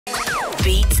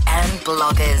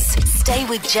bloggers. Stay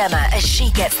with Gemma as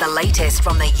she gets the latest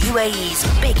from the UAE's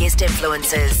biggest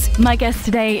influencers. My guest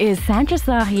today is Sandra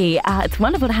Sahi. It's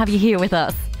wonderful to have you here with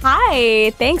us.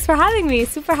 Hi, thanks for having me.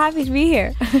 Super happy to be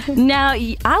here. Now,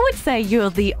 I would say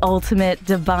you're the ultimate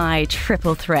Dubai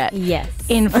triple threat. Yes.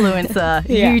 Influencer,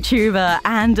 Yeah. YouTuber,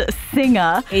 and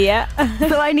singer. Yeah.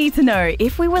 So I need to know,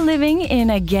 if we were living in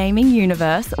a gaming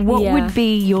universe, what Yeah. would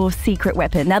be your secret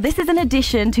weapon? Now, this is in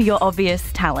addition to your obvious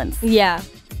talents. Yeah.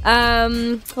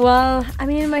 Well, I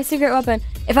mean, my secret weapon,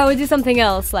 if I would do something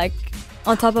else, like,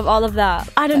 on top of all of that.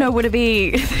 I don't know, would it be,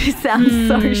 it sounds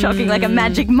so shocking, like a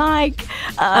magic mic?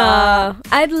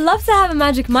 I'd love to have a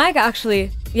magic mic, actually.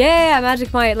 Yeah,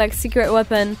 magic mic, like secret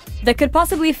weapon that could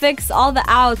possibly fix all the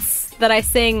outs that I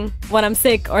sing when I'm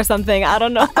sick or something. I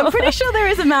don't know. I'm pretty sure there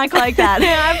is a mic like that.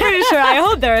 Yeah, I'm pretty sure. I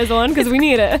hope there is one because we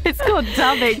need it. It's called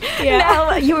dubbing. Yeah.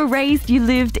 Now, you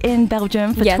lived in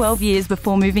Belgium for Yes. 12 years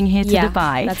before moving here to Yeah,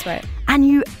 Dubai. that's right. And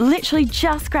you literally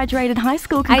just graduated high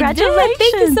school. Congratulations. I did.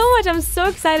 Thank you so much. I'm so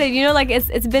excited. You know, like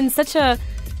it's been such a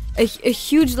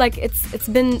huge, like it's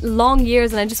been long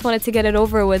years and I just wanted to get it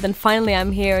over with, and finally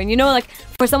I'm here. And you know, like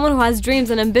for someone who has dreams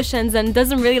and ambitions and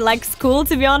doesn't really like school,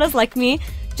 to be honest, like me,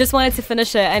 just wanted to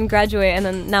finish it and graduate, and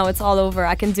then now it's all over.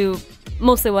 I can do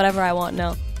mostly whatever I want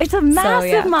now. It's a massive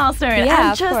yeah. milestone. Yeah,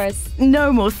 and of just course.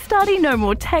 No more study, no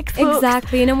more textbooks.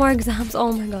 Exactly. No more exams.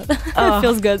 Oh my god. Oh, It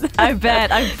feels good. I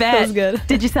bet. Feels good.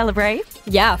 Did you celebrate?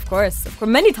 Yeah, of course.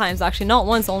 Many times actually, not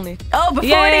once only. Oh,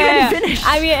 before it even finished.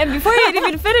 I mean, and before it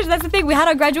even finished, that's the thing. We had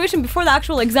our graduation before the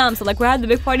actual exam. So like we had the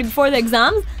big party before the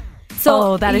exams.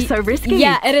 So that is so risky.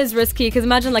 Yeah, it is risky because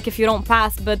imagine like if you don't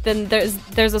pass, but then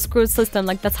there's a screwed system.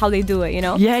 Like that's how they do it, you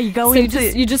know? Yeah, you go so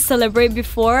into... you just celebrate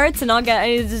before to not get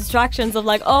any distractions of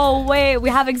like, oh wait, we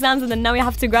have exams and then now we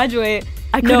have to graduate.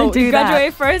 I couldn't do you that.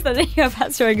 graduate first and then you have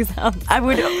passed your exams.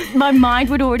 My mind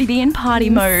would already be in party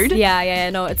mode. Yeah,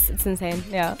 no, it's insane.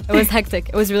 Yeah, it was hectic.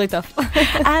 It was really tough.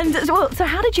 And so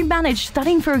how did you manage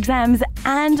studying for exams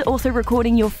and also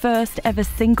recording your first ever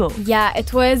single? Yeah,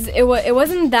 it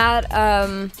wasn't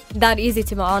that easy,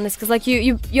 to be honest, because like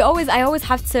I always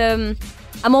have to.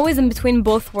 I'm always in between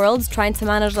both worlds, trying to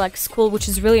manage like school, which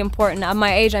is really important at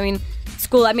my age. I mean,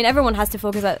 school. I mean, everyone has to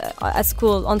focus at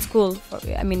school on school.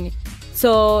 I mean.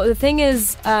 So the thing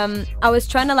is, I was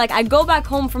trying to I go back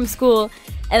home from school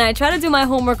and I try to do my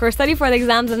homework or study for the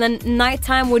exams, and then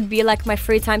nighttime would be like my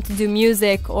free time to do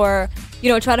music or,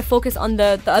 you know, try to focus on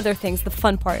the other things, the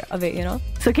fun part of it, you know?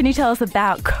 So can you tell us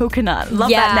about Coconut?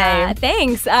 Love that name.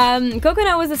 Thanks.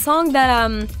 Coconut was a song that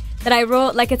I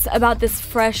wrote, like it's about this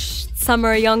fresh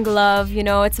summer young love, you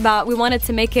know, we wanted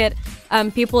to make it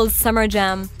people's summer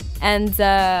jam. And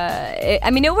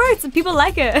it works. People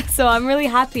like it, so I'm really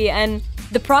happy. And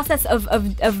the process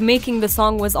of making the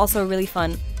song was also really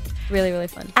fun. Really, really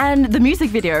fun. And the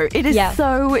music video, it is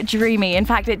so dreamy. In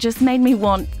fact, it just made me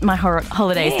want my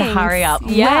holidays to hurry up.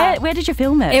 Yeah. Where did you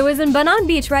film it? It was in Banan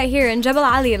Beach right here in Jebel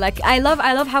Ali. Like I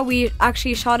love how we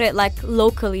actually shot it like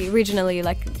locally, regionally.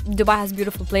 Like Dubai has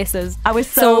beautiful places.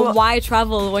 So why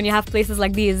travel when you have places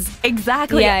like these?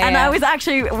 Exactly. And I was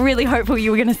actually really hopeful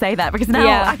you were going to say that, because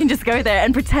now I can just go there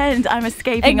and pretend I'm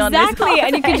escaping on this holiday.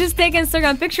 And you can just take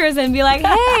Instagram pictures and be like,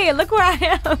 hey, look where I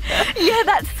am. Yeah,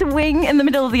 that swing in the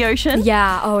middle of the ocean.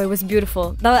 Yeah, oh, it was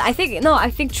beautiful. I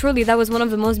think truly that was one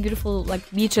of the most beautiful like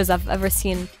beaches I've ever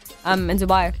seen in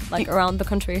Dubai, like around the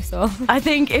country. So I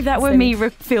think if that were me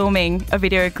filming a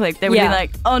video clip, they would be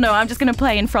like, oh no, I'm just going to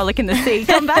play and frolic in the sea.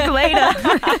 Come back later.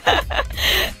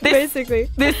 Basically.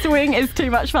 This swing is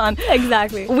too much fun.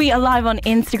 Exactly. We are live on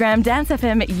Instagram, Dance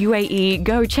FM UAE.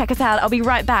 Go check us out. I'll be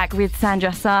right back with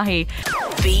Sandra Sahi.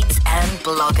 Beats and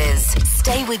bloggers.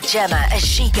 Stay with Gemma as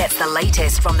she gets the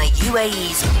latest from the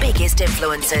UAE's biggest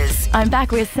influencers. I'm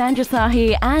back with Sandra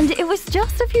Sahi, and it was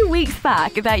just a few weeks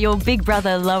back that your big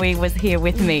brother Loie was here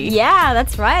with me. Yeah,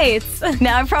 that's right.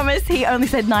 Now, I promise he only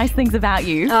said nice things about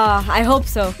you. Oh, I hope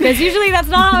so, because usually that's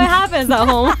not how it happens at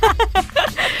home.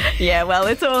 Yeah, well,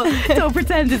 it's all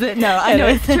pretend, is it? No, I know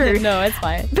it's true. No, it's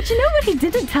fine. But you know what he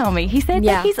didn't tell me? He said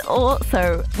that he's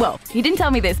also, well, he didn't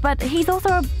tell me this, but he's also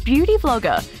a beauty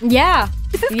vlogger. Yeah.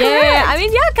 Is this correct? Yeah, I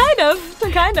mean, yeah,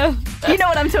 kind of. You know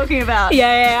what I'm talking about.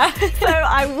 Yeah. So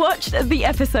I watched the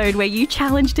episode where you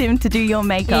challenged him to do your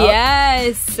makeup.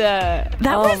 Yes. That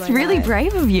was really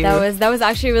brave of you. That was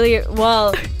actually really,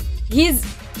 well, he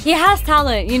has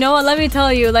talent, you know what, let me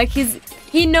tell you, like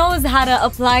he knows how to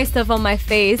apply stuff on my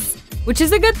face which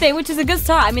is a good thing, which is a good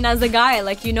start. I mean, as a guy,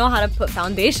 like, you know how to put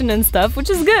foundation and stuff, which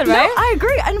is good, right? No, I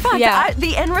agree. In fact,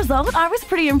 the end result, I was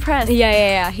pretty impressed.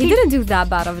 Yeah. He didn't do that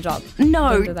bad of a job.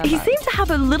 No, he seemed to have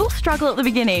a little struggle at the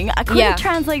beginning. I couldn't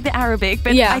translate the Arabic,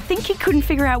 but I think he couldn't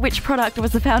figure out which product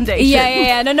was the foundation.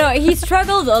 Yeah. No, he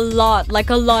struggled a lot, like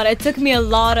a lot. It took me a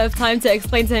lot of time to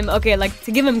explain to him, okay, like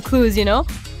to give him clues, you know?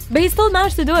 But he still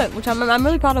managed to do it, which I'm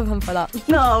really proud of him for that.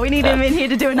 No, we need him in here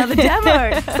to do another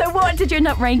demo. So what did you end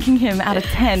up ranking him out of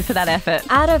 10 for that effort?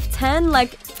 Out of 10,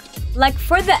 like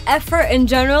for the effort in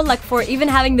general, like for even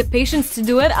having the patience to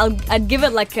do it, I'd give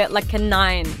it like a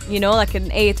 9, you know, like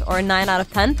an 8 or a 9 out of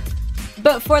 10.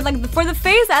 But for the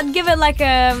face, I'd give it like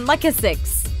a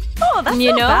 6. Oh,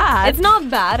 that's not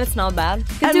bad. It's not bad.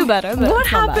 Could do better, but what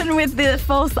happened with the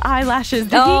false eyelashes?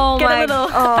 Did he get a little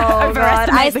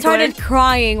overestimate I started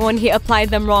crying when he applied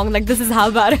them wrong. Like, this is how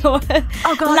bad it was.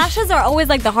 Oh, gosh. Lashes are always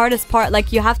like the hardest part.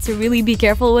 Like, you have to really be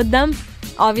careful with them,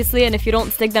 obviously, and if you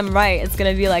don't stick them right, it's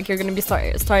gonna be like you're gonna be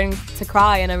starting to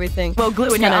cry and everything. Well,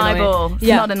 glue in your eyeball. It's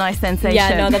not a nice sensation.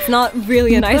 Yeah, no, that's not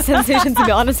really a nice sensation, to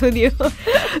be honest with you.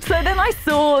 So then I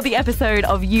saw the episode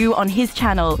of you on his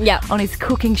channel, on his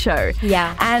cooking show.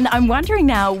 Yeah. And I'm wondering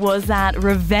now, was that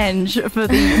revenge for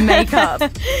the makeup?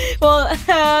 Well,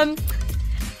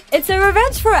 it's a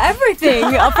revenge for everything,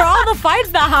 for all the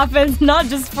fights that happened, not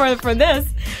just for this.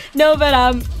 No,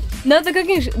 but no,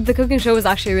 the cooking show was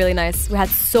actually really nice. We had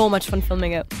so much fun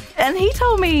filming it. And he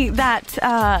told me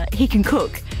that he can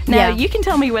cook. Now, you can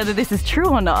tell me whether this is true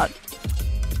or not.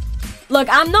 Look,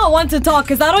 I'm not one to talk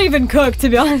because I don't even cook, to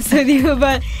be honest with you.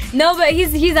 But no, but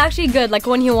he's actually good. Like,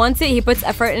 when he wants it, he puts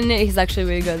effort in it. He's actually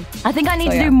really good. I think I need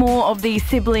to do more of the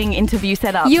sibling interview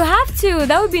setup. You have to.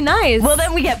 That would be nice. Well,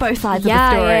 then we get both sides of the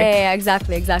story. Yeah,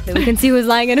 exactly. We can see who's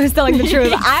lying and who's telling the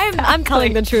truth. I'm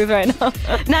telling the truth right now.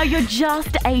 Now, you're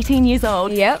just 18 years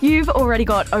old. Yep. You've already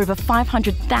got over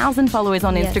 500,000 followers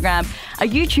on Instagram, a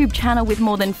YouTube channel with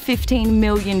more than 15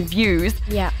 million views.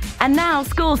 Yeah. And now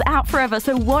school's out forever.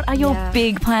 So what are your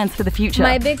big plans for the future?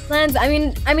 My big plans, I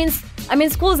mean,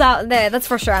 school's out there, that's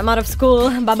for sure. I'm out of school.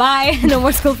 Bye-bye. No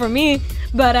more school for me.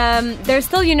 But there's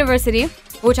still university,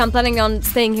 which I'm planning on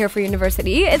staying here for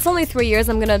university. It's only 3 years.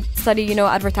 I'm gonna study, you know,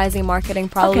 advertising, marketing,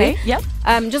 probably. Okay. Yep.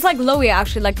 Just like Loie,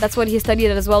 actually, like that's what he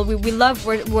studied as well.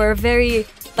 We're very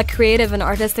like creative and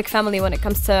artistic family when it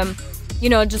comes to, you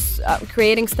know, just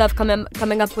creating stuff,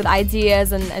 coming up with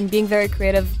ideas and being very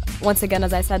creative. Once again,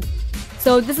 as I said.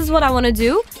 So this is what I want to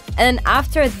do. And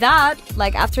after that,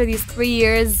 like after these 3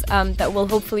 years that will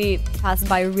hopefully pass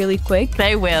by really quick.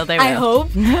 They will. I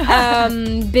hope.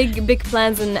 Big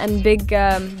plans and big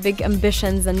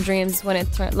ambitions and dreams when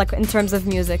like in terms of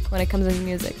music, when it comes to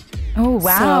music. Oh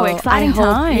wow, so exciting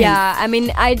times. Yeah, I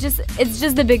mean, it's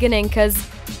just the beginning because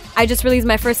I just released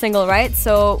my first single, right?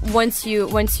 So once you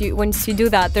do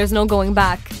that, there's no going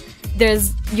back.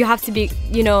 You have to be,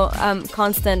 you know,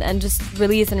 constant and just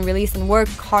release and work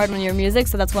hard on your music.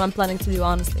 So that's what I'm planning to do,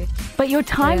 honestly. But your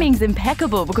timing's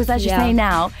impeccable because, as you say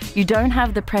now, you don't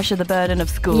have the pressure, the burden of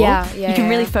school. You can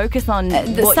really focus on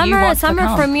what you want to Summer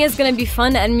become. for me is gonna be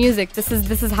fun and music. This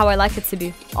is how I like it to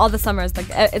be. All the summers, like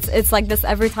it's like this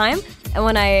every time. And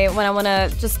when I wanna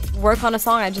just work on a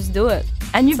song, I just do it.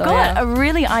 And you've got a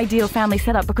really ideal family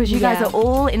setup because you guys are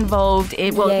all involved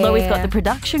in, Loie's got the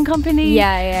production company.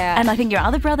 And I think your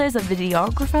other brother's a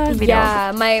videographer.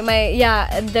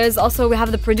 There's also, we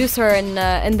have the producer in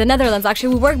the Netherlands.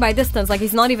 Actually, we work by distance. Like,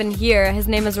 he's not even here. His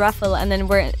name is Rafael, and then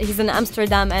he's in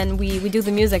Amsterdam, and we do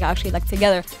the music actually, like,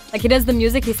 together. Like, he does the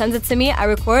music, he sends it to me, I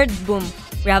record, boom.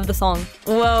 We have the song.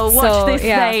 Whoa, watch this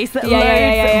space.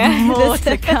 Loads more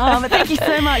to come. Thank you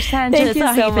so much, Sandra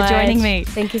Sahi, for joining me.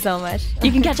 Thank you so much.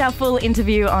 You can catch our full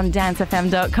interview on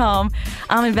dancefm.com.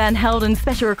 Armin van Helden,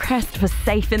 special request for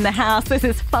Safe in the House. This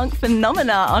is Funk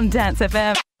Phenomena on Dance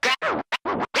FM.